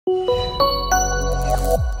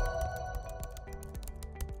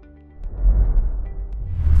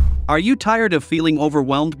Are you tired of feeling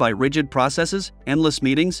overwhelmed by rigid processes, endless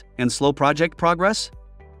meetings, and slow project progress?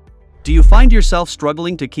 Do you find yourself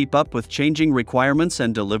struggling to keep up with changing requirements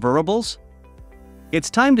and deliverables? It's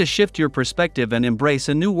time to shift your perspective and embrace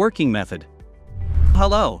a new working method.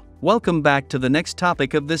 Hello, welcome back to the next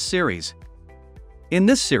topic of this series. In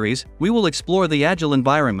this series, we will explore the Agile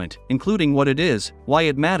environment, including what it is, why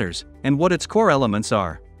it matters, and what its core elements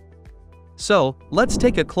are. So, let's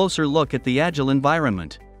take a closer look at the Agile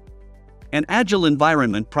environment. An Agile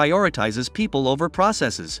environment prioritizes people over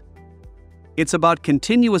processes. It's about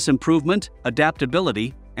continuous improvement,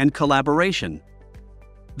 adaptability, and collaboration.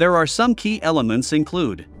 There are some key elements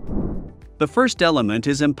include. The first element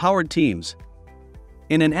is empowered teams.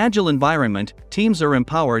 In an Agile environment, teams are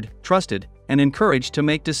empowered, trusted, and encouraged to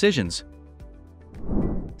make decisions.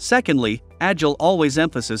 Secondly, Agile always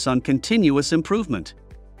emphasizes on continuous improvement.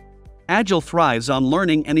 Agile thrives on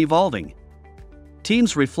learning and evolving.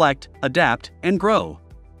 Teams reflect, adapt, and grow.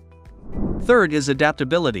 Third is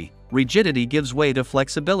adaptability. Rigidity gives way to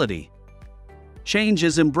flexibility. Change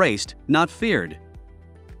is embraced, not feared.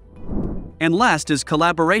 And last is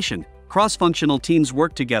collaboration. Cross-functional teams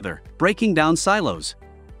work together, breaking down silos.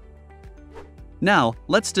 Now,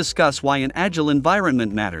 let's discuss why an Agile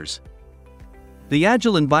environment matters. The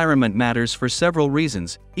Agile environment matters for several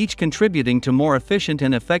reasons, each contributing to more efficient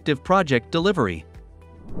and effective project delivery.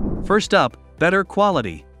 First up, better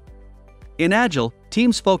quality. In Agile,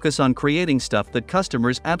 teams focus on creating stuff that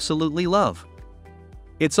customers absolutely love.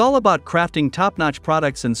 It's all about crafting top-notch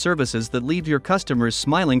products and services that leave your customers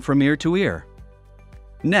smiling from ear to ear.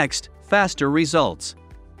 Next, faster results.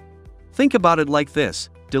 Think about it like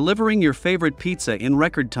this: delivering your favorite pizza in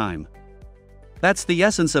record time. That's the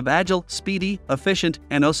essence of Agile: speedy, efficient,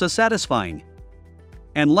 and also satisfying.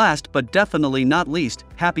 And last but definitely not least,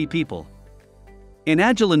 happy people. In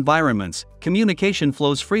Agile environments, communication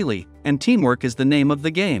flows freely, and teamwork is the name of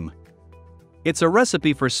the game. It's a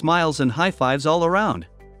recipe for smiles and high fives all around.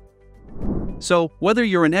 So, whether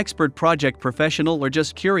you're an expert project professional or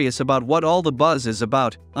just curious about what all the buzz is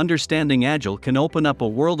about, understanding Agile can open up a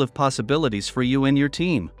world of possibilities for you and your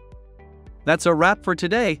team. That's a wrap for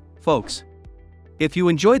today, folks. If you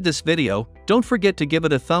enjoyed this video, don't forget to give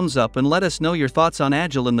it a thumbs up and let us know your thoughts on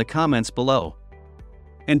Agile in the comments below.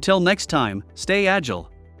 Until next time, stay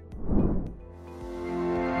Agile.